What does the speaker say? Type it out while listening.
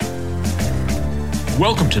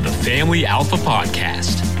Welcome to the Family Alpha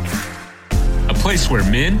Podcast, a place where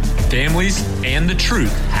men, families, and the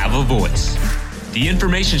truth have a voice. The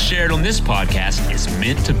information shared on this podcast is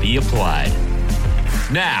meant to be applied.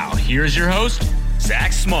 Now, here's your host,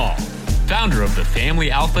 Zach Small, founder of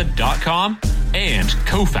thefamilyalpha.com and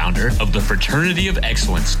co-founder of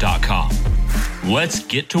thefraternityofexcellence.com. Let's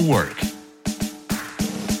get to work.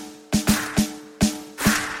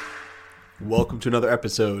 Welcome to another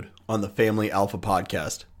episode on the Family Alpha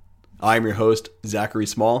Podcast. I'm your host, Zachary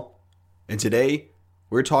Small, and today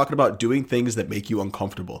we're talking about doing things that make you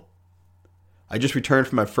uncomfortable. I just returned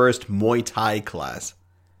from my first Muay Thai class.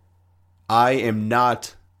 I am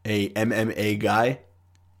not a MMA guy.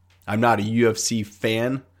 I'm not a UFC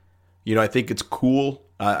fan. You know, I think it's cool.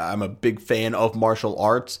 I'm a big fan of martial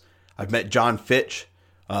arts. I've met John Fitch.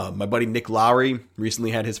 My buddy Nick Lowry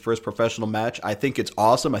recently had his first professional match. I think it's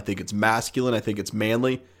awesome. I think it's masculine. I think it's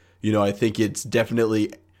manly. You know, I think it's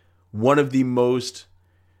definitely one of the most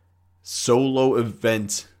solo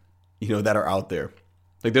events, that are out there.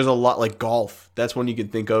 Like there's a lot like golf. That's one you can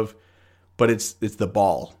think of, but it's the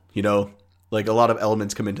ball, like a lot of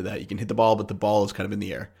elements come into that. You can hit the ball, but the ball is kind of in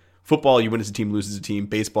the air. Football, you win as a team, lose as a team.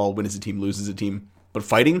 Baseball, win as a team, lose as a team. But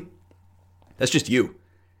fighting, that's just you.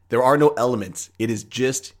 There are no elements. It is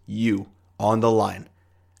just you on the line,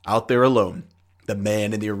 out there alone, the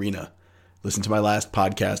man in the arena. Listen to my last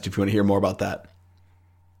podcast if you want to hear more about that.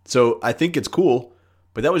 So I think it's cool,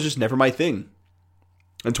 but that was just never my thing.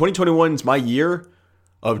 And 2021 is my year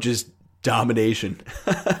of just domination.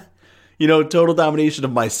 Total domination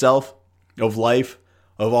of myself, of life,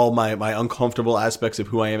 of all my uncomfortable aspects of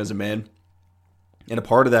who I am as a man. And a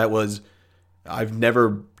part of that was I've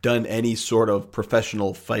never done any sort of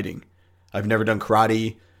professional fighting. I've never done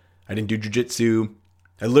karate. I didn't do jiu-jitsu.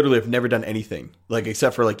 I literally have never done anything,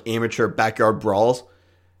 except for amateur backyard brawls.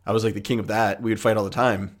 I was the king of that. We would fight all the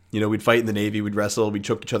time. We'd fight in the Navy, we'd wrestle, we'd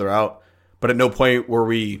choke each other out. But at no point were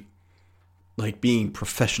we being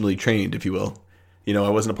professionally trained, if you will. I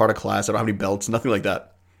wasn't a part of class. I don't have any belts, nothing like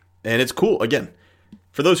that. And it's cool. Again,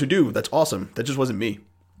 for those who do, that's awesome. That just wasn't me.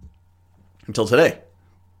 Until today.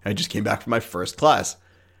 I just came back from my first class.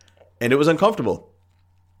 And it was uncomfortable.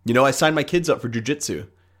 I signed my kids up for jiu-jitsu.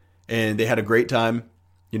 And they had a great time.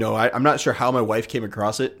 I'm not sure how my wife came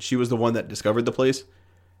across it. She was the one that discovered the place.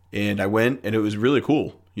 And I went, and it was really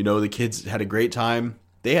cool. The kids had a great time.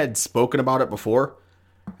 They had spoken about it before.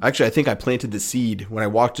 Actually, I think I planted the seed when I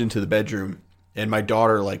walked into the bedroom. And my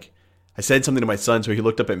daughter, I said something to my son, so he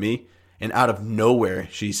looked up at me. And out of nowhere,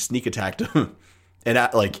 she sneak attacked him. And I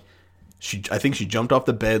think she jumped off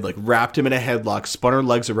the bed, wrapped him in a headlock, spun her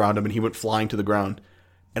legs around him, and he went flying to the ground.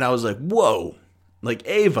 And I was like, whoa,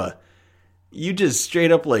 Ava, you just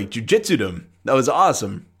straight up jujitsu'd him. That was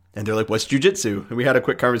awesome. And they're like, what's jujitsu? And we had a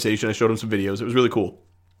quick conversation. I showed them some videos. It was really cool.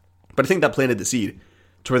 But I think that planted the seed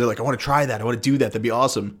to where they're like, I want to try that. I want to do that. That'd be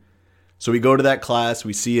awesome. So we go to that class.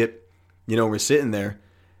 We see it. We're sitting there.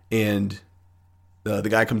 And the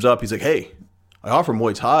guy comes up. He's like, hey, I offer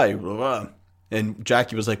Muay Thai. Blah, blah. And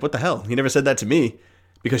Jackie was like, what the hell? He never said that to me.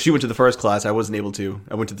 Because she went to the first class. I wasn't able to.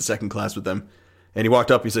 I went to the second class with them. And he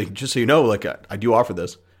walked up. He's like, just so you know, I do offer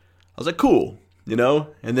this. I was like, cool.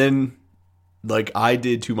 And then I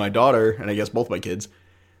did to my daughter, and I guess both my kids,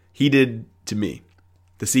 he did to me.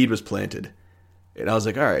 The seed was planted. And I was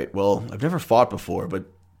like, all right, well, I've never fought before, but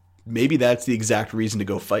maybe that's the exact reason to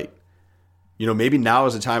go fight. Maybe now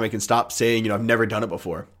is the time I can stop saying, I've never done it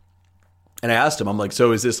before. And I asked him, I'm like,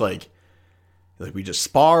 so is this we just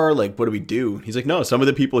spar? What do we do? He's like, no, some of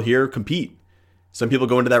the people here compete. Some people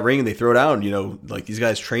go into that ring and they throw down, these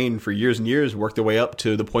guys train for years and years, work their way up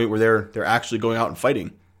to the point where they're actually going out and fighting.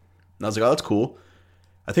 And I was like, oh, that's cool.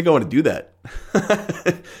 I think I want to do that.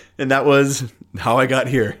 And that was how I got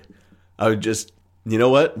here. I would just,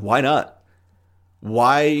 what? Why not?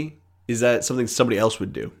 Why is that something somebody else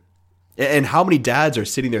would do? And how many dads are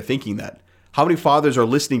sitting there thinking that? How many fathers are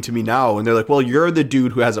listening to me now and they're like, well, you're the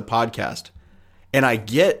dude who has a podcast. And I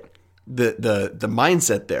get the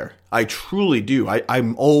mindset there. I truly do.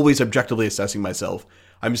 I'm always objectively assessing myself.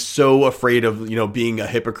 I'm so afraid of, being a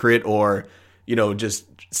hypocrite or, just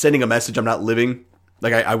sending a message I'm not living.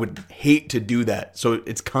 I would hate to do that. So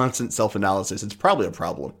it's constant self-analysis. It's probably a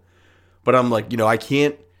problem. But I'm like, I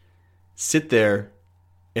can't sit there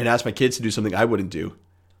and ask my kids to do something I wouldn't do.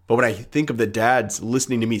 But when I think of the dads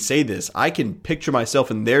listening to me say this, I can picture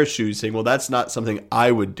myself in their shoes saying, well, that's not something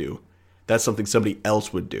I would do. That's something somebody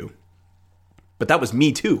else would do. But that was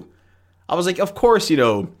me too. I was like, of course,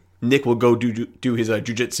 Nick will go do his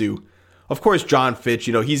jiu-jitsu. Of course, John Fitch,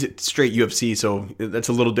 he's straight UFC, so that's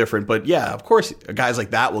a little different. But yeah, of course, guys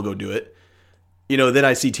like that will go do it. Then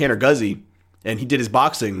I see Tanner Guzzi, and he did his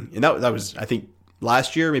boxing, and that was, I think,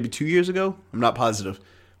 last year, maybe 2 years ago. I'm not positive,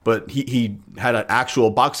 but he had an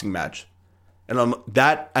actual boxing match, and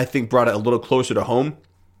that I think brought it a little closer to home,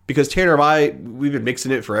 because Tanner and we've been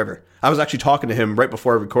mixing it forever. I was actually talking to him right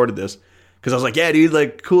before I recorded this, because I was like, yeah, dude,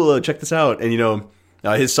 like, cool, check this out. And,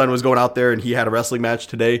 his son was going out there, and he had a wrestling match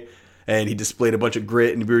today, and he displayed a bunch of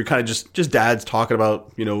grit, and we were kind of just dads talking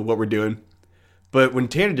about, what we're doing. But when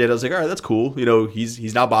Tanner did, I was like, all right, that's cool.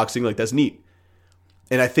 He's now boxing, like, that's neat.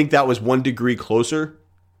 And I think that was 1 degree closer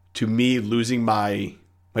to me losing my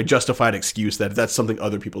justified excuse that that's something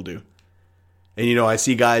other people do. And, I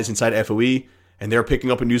see guys inside FOE, and they're picking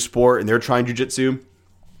up a new sport, and they're trying jiu-jitsu.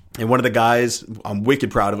 And one of the guys, I'm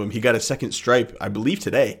wicked proud of him. He got a 2nd stripe, I believe,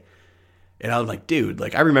 today. And I was like, dude,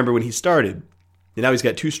 like, I remember when he started. And now he's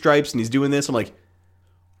got 2 stripes, and he's doing this. I'm like,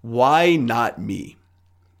 why not me?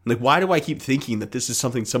 Like, why do I keep thinking that this is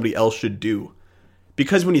something somebody else should do?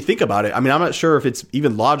 Because when you think about it, I mean, I'm not sure if it's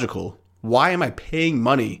even logical. Why am I paying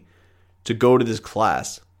money to go to this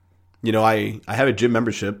class? I have a gym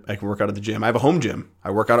membership. I can work out at the gym. I have a home gym. I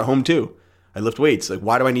work out at home too. I lift weights. Like,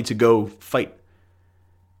 why do I need to go fight?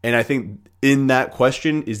 And I think in that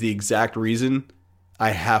question is the exact reason I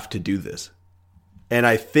have to do this. And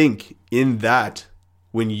I think in that,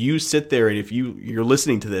 when you sit there and if you're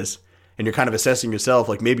listening to this and you're kind of assessing yourself,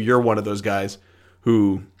 like maybe you're one of those guys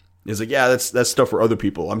who is like, yeah, that's stuff for other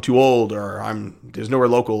people. I'm too old, or there's nowhere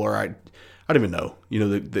local, or I don't even know,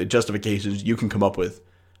 the justifications you can come up with.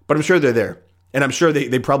 But I'm sure they're there. And I'm sure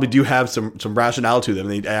they probably do have some rationale to them.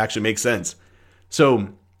 They actually make sense. So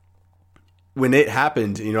when it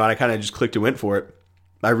happened, and I kind of just clicked and went for it,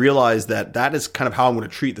 I realized that is kind of how I'm going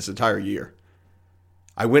to treat this entire year.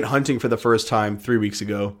 I went hunting for the first time 3 weeks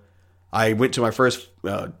ago. I went to my first,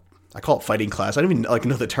 I call it fighting class. I don't even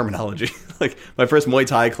know the terminology. Like my first Muay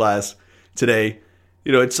Thai class today.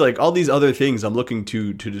 It's like all these other things I'm looking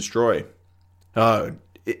to destroy.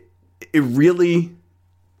 It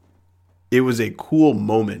was a cool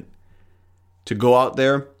moment to go out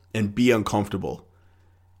there and be uncomfortable.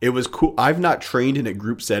 It was cool. I've not trained in a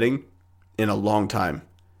group setting in a long time.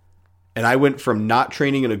 And I went from not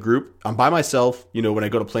training in a group. I'm by myself, when I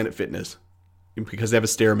go to Planet Fitness, because they have a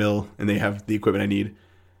stair mill and they have the equipment I need.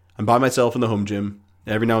 I'm by myself in the home gym.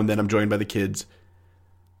 Every now and then I'm joined by the kids.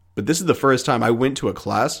 But this is the first time I went to a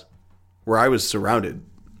class where I was surrounded.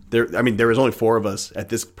 There was only 4 of us at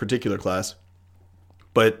this particular class,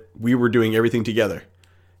 but we were doing everything together.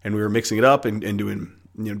 And we were mixing it up and doing,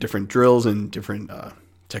 different drills and different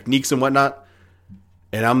techniques and whatnot.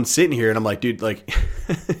 And I'm sitting here and I'm like, dude, like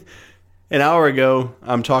an hour ago,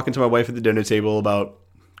 I'm talking to my wife at the dinner table about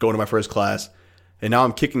going to my first class. And now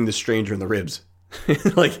I'm kicking this stranger in the ribs.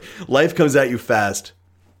 Like, life comes at you fast.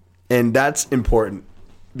 And that's important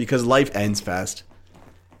because life ends fast.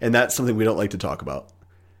 And that's something we don't like to talk about.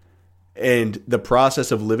 And the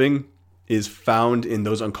process of living is found in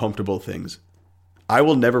those uncomfortable things. I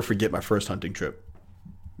will never forget my first hunting trip.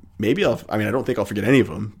 I don't think I'll forget any of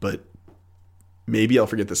them, but maybe I'll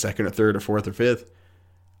forget the 2nd or 3rd or 4th or 5th.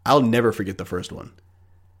 I'll never forget the first one.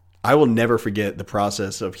 I will never forget the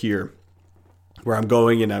process of here where I'm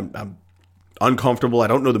going and I'm uncomfortable. I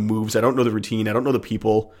don't know the moves. I don't know the routine. I don't know the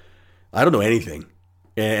people. I don't know anything.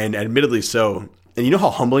 And admittedly so. And you know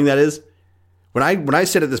how humbling that is? When I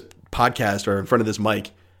sit at this podcast or in front of this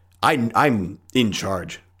mic, I'm in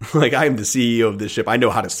charge. Like, I'm the CEO of this ship. I know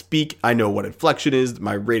how to speak. I know what inflection is,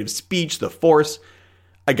 my rate of speech, the force.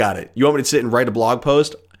 I got it. You want me to sit and write a blog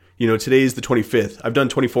post? Today's the 25th. I've done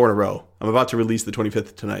 24 in a row. I'm about to release the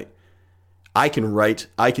 25th tonight. I can write.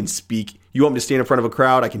 I can speak. You want me to stand in front of a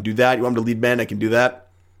crowd? I can do that. You want me to lead men? I can do that.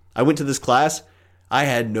 I went to this class. I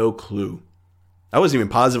had no clue. I wasn't even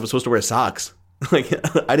positive I was supposed to wear socks. Like,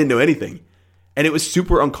 I didn't know anything. And it was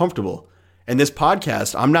super uncomfortable. And this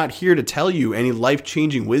podcast, I'm not here to tell you any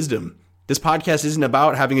life-changing wisdom. This podcast isn't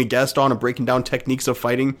about having a guest on and breaking down techniques of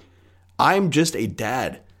fighting. I'm just a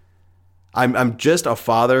dad. I'm just a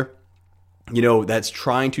father, that's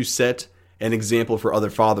trying to set an example for other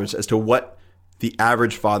fathers as to what the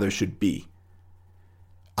average father should be.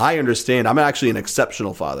 I understand. I'm actually an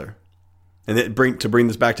exceptional father. And to bring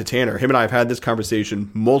this back to Tanner, him and I have had this conversation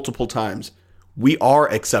multiple times. We are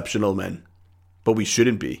exceptional men, but we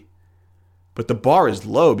shouldn't be. But the bar is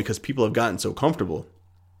low because people have gotten so comfortable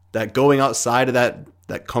that going outside of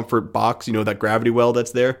that comfort box, that gravity well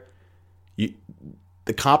that's there,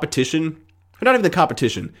 the competition, or not even the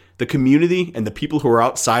competition, the community and the people who are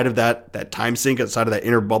outside of that time sink, outside of that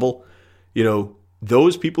inner bubble,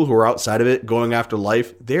 those people who are outside of it going after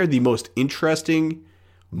life, they're the most interesting,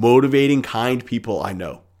 motivating, kind people I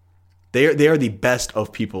know. They are the best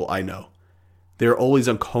of people I know. They're always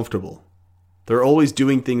uncomfortable. They're always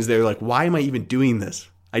doing things they're like, why am I even doing this?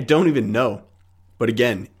 I don't even know. But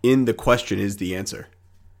again, in the question is the answer.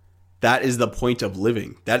 That is the point of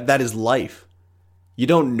living. That is life. You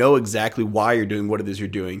don't know exactly why you're doing what it is you're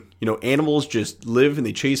doing. Animals just live and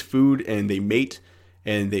they chase food and they mate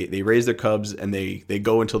and they raise their cubs and they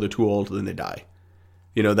go until they're too old and then they die.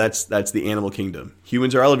 That's the animal kingdom.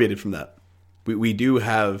 Humans are elevated from that. We do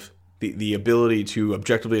have the ability to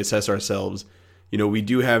objectively assess ourselves. We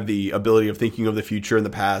do have the ability of thinking of the future and the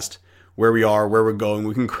past, where we are, where we're going.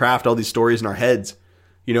 We can craft all these stories in our heads.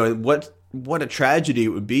 And what a tragedy it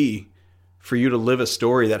would be for you to live a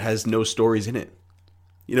story that has no stories in it.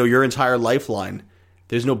 Your entire lifeline,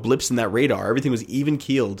 there's no blips in that radar. Everything was even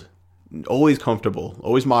keeled, always comfortable,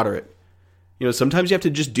 always moderate. Sometimes you have to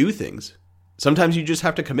just do things. Sometimes you just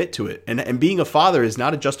have to commit to it. And being a father is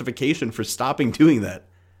not a justification for stopping doing that.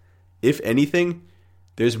 If anything,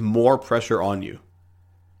 there's more pressure on you.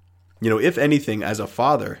 If anything, as a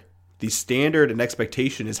father, the standard and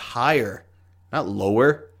expectation is higher, not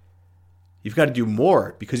lower. You've got to do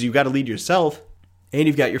more because you've got to lead yourself and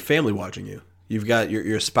you've got your family watching you. You've got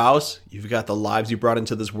your spouse. You've got the lives you brought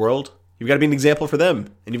into this world. You've got to be an example for them.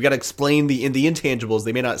 And you've got to explain the intangibles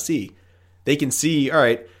they may not see. They can see, all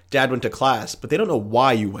right, dad went to class, but they don't know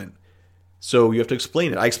why you went. So you have to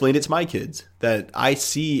explain it. I explained it to my kids that I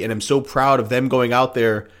see and I'm so proud of them going out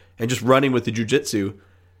there and just running with the jiu-jitsu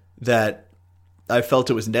that I felt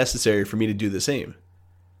it was necessary for me to do the same.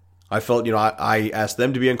 I felt, I asked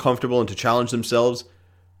them to be uncomfortable and to challenge themselves.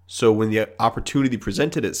 So when the opportunity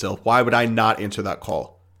presented itself, why would I not answer that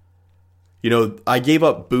call? I gave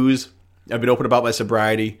up booze. I've been open about my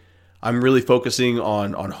sobriety. I'm really focusing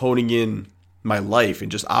on honing in my life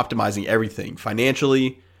and just optimizing everything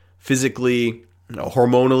financially, physically,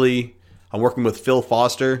 hormonally. I'm working with Phil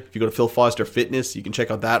Foster. If you go to Phil Foster Fitness, you can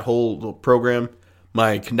check out that whole little program.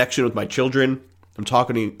 My connection with my children.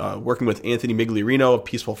 I'm working with Anthony Migliorino of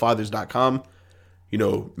peacefulfathers.com.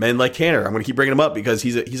 Men like Tanner. I'm going to keep bringing him up because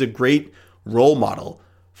he's a great role model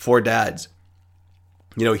for dads.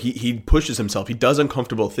 He pushes himself. He does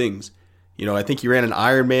uncomfortable things. I think he ran an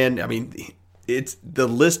Ironman. I mean, it's the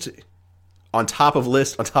list on top of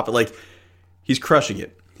he's crushing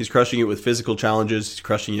it. He's crushing it with physical challenges. He's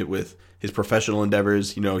crushing it with his professional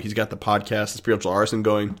endeavors. He's got the podcast, The Spiritual Arson,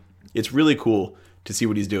 going. It's really cool to see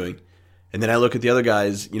what he's doing. And then I look at the other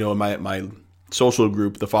guys, in my social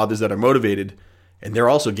group, the fathers that are motivated, and they're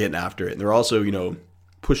also getting after it. And they're also,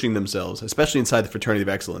 pushing themselves, especially inside the fraternity of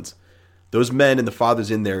excellence. Those men and the fathers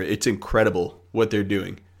in there, it's incredible what they're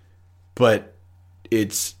doing. But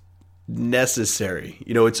it's necessary.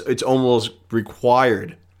 It's almost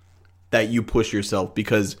required that you push yourself,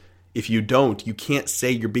 because if you don't, you can't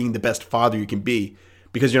say you're being the best father you can be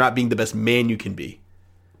because you're not being the best man you can be.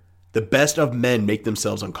 The best of men make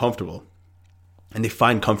themselves uncomfortable, and they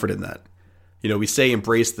find comfort in that. We say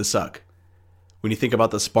embrace the suck. When you think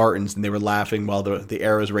about the Spartans and they were laughing while the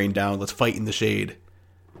arrows rained down, let's fight in the shade.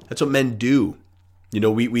 That's what men do.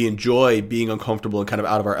 We enjoy being uncomfortable and kind of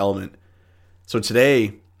out of our element. So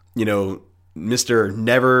today, Mr.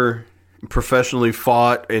 Never professionally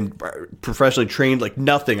fought and professionally trained like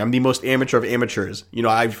nothing. I'm the most amateur of amateurs.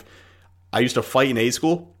 I used to fight in A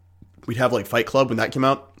school. We'd have Fight Club when that came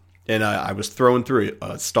out. And I was thrown through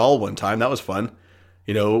a stall one time. That was fun.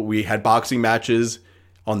 We had boxing matches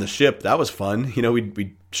on the ship. That was fun.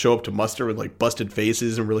 We'd show up to muster with busted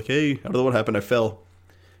faces and we're like, hey, I don't know what happened. I fell.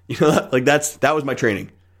 That was my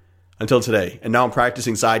training until today. And now I'm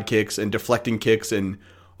practicing side kicks and deflecting kicks and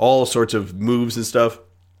all sorts of moves and stuff.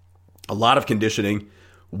 A lot of conditioning,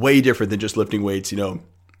 way different than just lifting weights.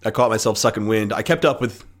 I caught myself sucking wind. I kept up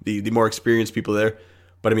with the more experienced people there.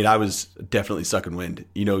 But I was definitely sucking wind.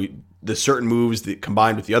 The certain moves that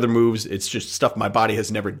combined with the other moves, it's just stuff my body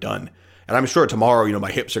has never done. And I'm sure tomorrow,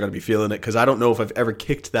 my hips are going to be feeling it because I don't know if I've ever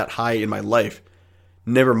kicked that high in my life.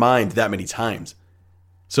 Never mind that many times.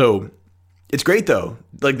 So it's great though.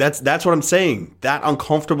 That's what I'm saying. That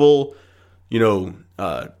uncomfortable,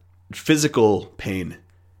 physical pain,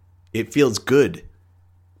 it feels good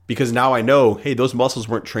because now I know, hey, those muscles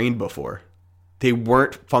weren't trained before. They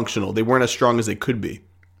weren't functional. They weren't as strong as they could be.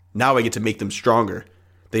 Now I get to make them stronger.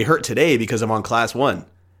 They hurt today because I'm on class 1.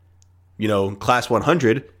 Class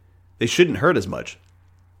 100, they shouldn't hurt as much.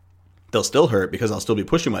 They'll still hurt because I'll still be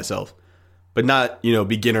pushing myself, but not,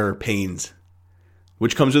 beginner pains,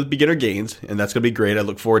 which comes with beginner gains, and that's going to be great. I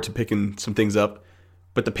look forward to picking some things up,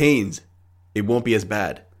 but the pains, it won't be as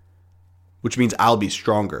bad, which means I'll be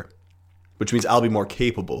stronger, which means I'll be more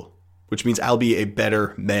capable, which means I'll be a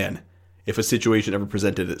better man if a situation ever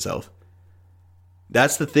presented itself.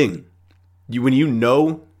 That's the thing. When you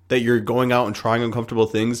know that you're going out and trying uncomfortable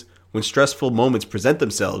things, when stressful moments present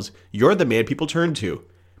themselves, you're the man people turn to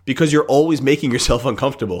because you're always making yourself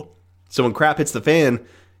uncomfortable. So when crap hits the fan,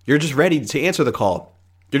 you're just ready to answer the call.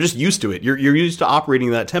 You're just used to it. You're used to operating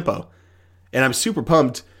in that tempo. And I'm super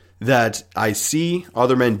pumped that I see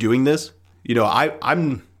other men doing this.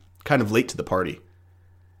 I'm kind of late to the party.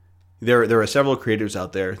 There are several creators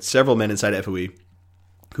out there, several men inside FOE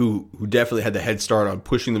who definitely had the head start on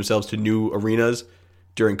pushing themselves to new arenas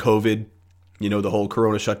during COVID. The whole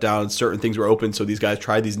Corona shutdown, certain things were open, so these guys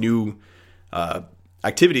tried these new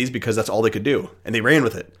activities because that's all they could do, and they ran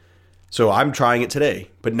with it. So I'm trying it today,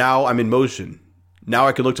 but now I'm in motion. Now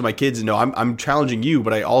I can look to my kids and know I'm challenging you,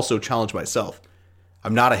 but I also challenge myself.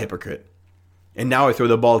 I'm not a hypocrite. And now I throw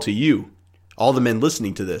the ball to you, all the men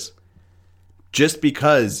listening to this. Just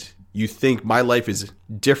because you think my life is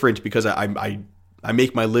different because I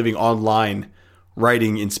make my living online,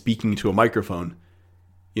 writing and speaking to a microphone,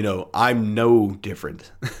 I'm no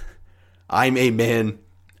different. I'm a man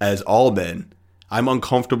as all men. I'm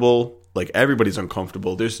uncomfortable like everybody's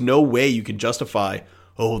uncomfortable. There's no way you can justify,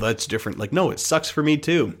 oh, that's different. Like, no, it sucks for me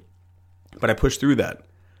too. But I push through that.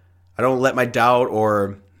 I don't let my doubt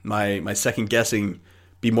or my second guessing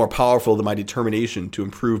be more powerful than my determination to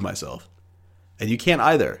improve myself. And you can't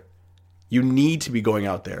either. You need to be going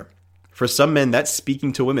out there. For some men, that's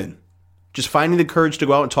speaking to women. Just finding the courage to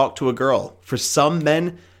go out and talk to a girl. For some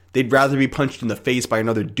men, they'd rather be punched in the face by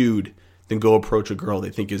another dude than go approach a girl they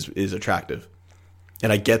think is attractive.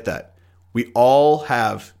 And I get that. We all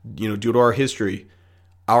have, due to our history,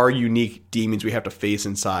 our unique demons we have to face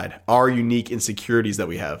inside, our unique insecurities that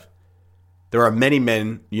we have. There are many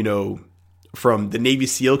men, from the Navy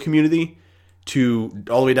SEAL community to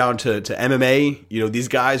all the way down to MMA. These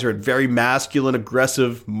guys are in very masculine,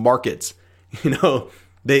 aggressive markets.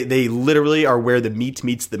 They literally are where the meat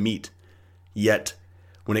meets the meat. Yet,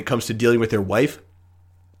 when it comes to dealing with their wife,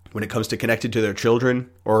 when it comes to connecting to their children,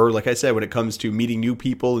 or like I said, when it comes to meeting new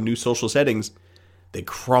people in new social settings, they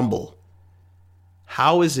crumble.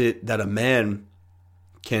 How is it that a man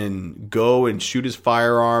can go and shoot his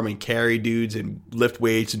firearm and carry dudes and lift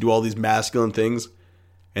weights and do all these masculine things,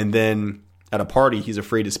 and then at a party, he's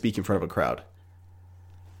afraid to speak in front of a crowd?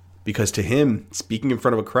 Because to him, speaking in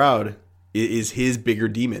front of a crowd is his bigger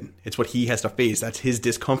demon. It's what he has to face. That's his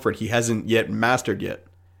discomfort he hasn't yet mastered yet,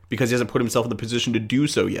 because he hasn't put himself in the position to do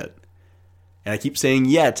so yet. And I keep saying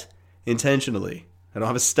yet intentionally. I don't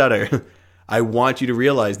have a stutter. I want you to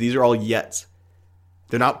realize these are all yets.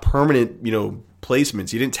 They're not permanent,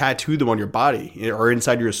 placements. You didn't tattoo them on your body or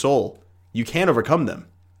inside your soul. You can overcome them.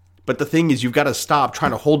 But the thing is, you've got to stop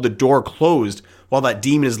trying to hold the door closed while that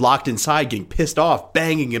demon is locked inside, getting pissed off,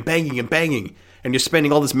 banging and banging and banging. And you're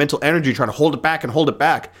spending all this mental energy trying to hold it back and hold it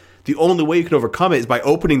back. The only way you can overcome it is by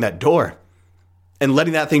opening that door and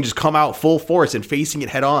letting that thing just come out full force and facing it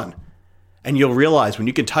head on. And you'll realize when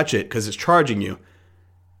you can touch it because it's charging you,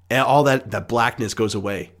 and all that blackness goes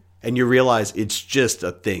away. And you realize it's just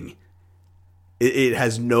a thing. It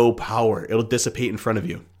has no power. It'll dissipate in front of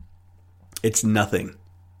you. It's nothing.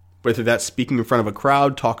 Whether that's speaking in front of a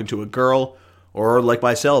crowd, talking to a girl, or like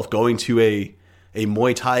myself, going to a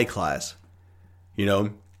Muay Thai class.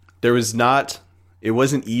 It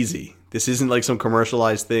wasn't easy. This isn't like some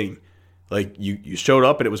commercialized thing. Like you showed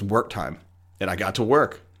up and it was work time, and I got to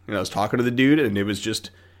work. I was talking to the dude, and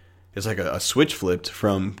it's like a switch flipped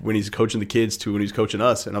from when he's coaching the kids to when he's coaching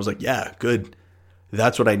us. And I was like, yeah, good.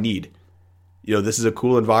 That's what I need. This is a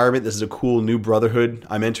cool environment. This is a cool new brotherhood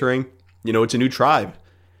I'm entering. It's a new tribe.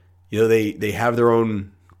 They have their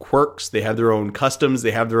own quirks. They have their own customs.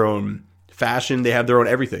 They have their own fashion. They have their own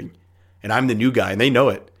everything. And I'm the new guy, and they know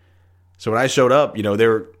it. So when I showed up,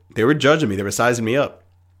 they were judging me. They were sizing me up.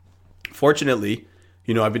 Fortunately,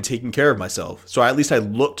 I've been taking care of myself. So at least I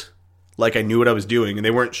looked like I knew what I was doing, and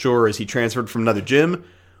they weren't sure, is he transferred from another gym,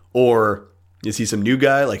 or is he some new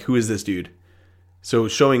guy? Like, who is this dude? So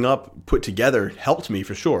showing up put together helped me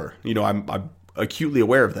for sure. I'm acutely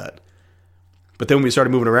aware of that. But then when we started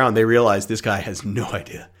moving around, they realized this guy has no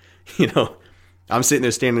idea. I'm sitting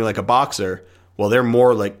there standing like a boxer, while they're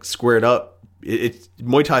more like squared up.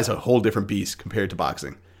 Muay Thai is a whole different beast compared to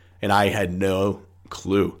boxing. And I had no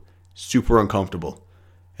clue. Super uncomfortable.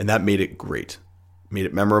 And that made it great. Made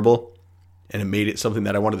it memorable. And it made it something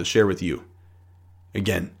that I wanted to share with you.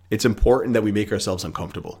 Again, it's important that we make ourselves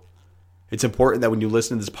uncomfortable. It's important that when you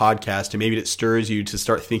listen to this podcast, and maybe it stirs you to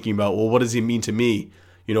start thinking about, well, what does he mean to me?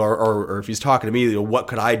 Or if he's talking to me, what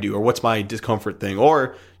could I do? Or what's my discomfort thing?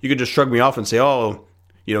 Or you could just shrug me off and say, oh,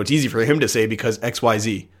 it's easy for him to say because X, Y,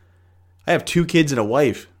 Z. I have 2 kids and a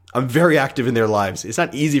wife. I'm very active in their lives. It's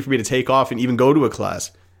not easy for me to take off and even go to a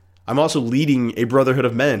class. I'm also leading a brotherhood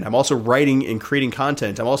of men. I'm also writing and creating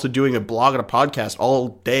content. I'm also doing a blog and a podcast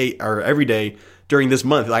all day or every day during this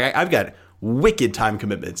month. Like I've got wicked time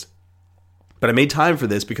commitments. But I made time for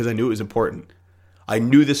this because I knew it was important. I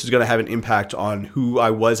knew this was going to have an impact on who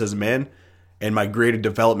I was as a man and my greater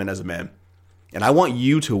development as a man. And I want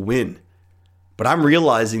you to win. But I'm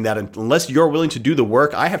realizing that unless you're willing to do the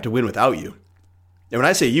work, I have to win without you. And when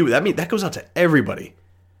I say you, that goes out to everybody.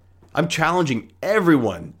 I'm challenging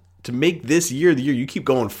everyone to make this year the year you keep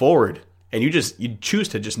going forward. And you choose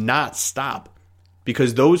to just not stop.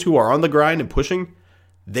 Because those who are on the grind and pushing,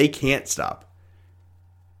 they can't stop.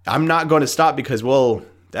 I'm not going to stop because, well,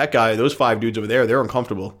 that guy, those 5 dudes over there, they're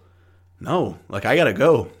uncomfortable. No, like I got to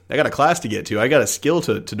go. I got a class to get to. I got a skill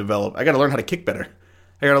to develop. I got to learn how to kick better.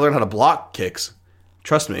 I got to learn how to block kicks.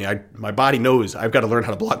 Trust me, my body knows I've got to learn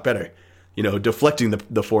how to block better. Deflecting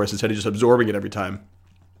the force instead of just absorbing it every time.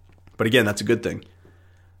 But again, that's a good thing.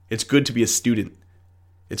 It's good to be a student.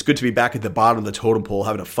 It's good to be back at the bottom of the totem pole,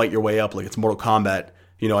 having to fight your way up like it's Mortal Kombat,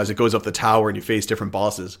 as it goes up the tower and you face different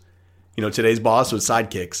bosses. Today's boss was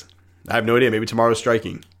sidekicks. I have no idea. Maybe tomorrow's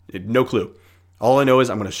striking. No clue. All I know is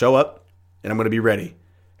I'm going to show up and I'm going to be ready.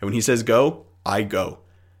 And when he says go, I go.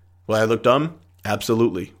 Will I look dumb?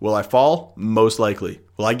 Absolutely. Will I fall? Most likely.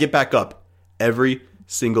 Will I get back up? Every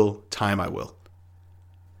single time I will.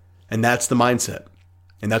 And that's the mindset.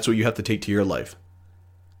 And that's what you have to take to your life.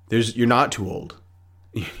 You're not too old.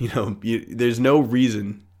 There's no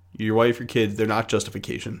reason. Your wife, your kids, they're not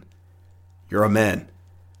justification. You're a man.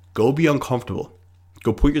 Go be uncomfortable.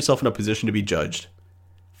 Go put yourself in a position to be judged.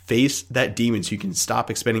 Face that demon so you can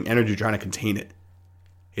stop expending energy trying to contain it.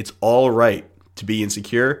 It's all right to be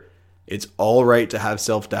insecure. It's all right to have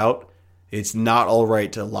self-doubt. It's not all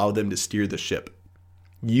right to allow them to steer the ship.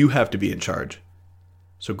 You have to be in charge.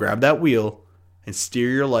 So grab that wheel and steer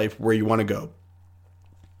your life where you want to go.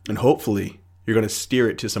 And hopefully you're going to steer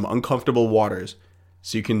it to some uncomfortable waters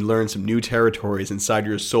so you can learn some new territories inside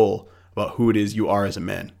your soul about who it is you are as a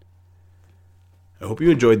man. I hope you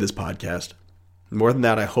enjoyed this podcast. More than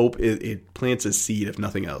that, I hope it plants a seed, if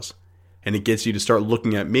nothing else. And it gets you to start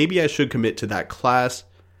looking at, maybe I should commit to that class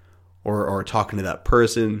or talking to that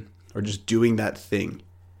person or just doing that thing.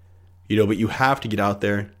 But you have to get out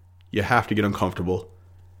there. You have to get uncomfortable.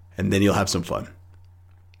 And then you'll have some fun.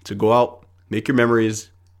 So go out, make your memories,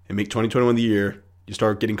 and make 2021 the year you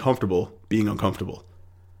start getting comfortable being uncomfortable.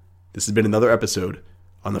 This has been another episode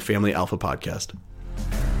on the Family Alpha Podcast.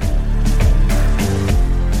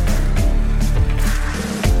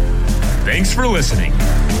 Thanks for listening.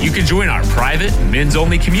 You can join our private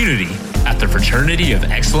men's-only community at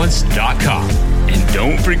thefraternityofexcellence.com. And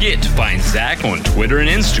don't forget to find Zach on Twitter and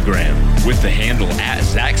Instagram with the handle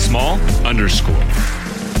 @ZachSmall_.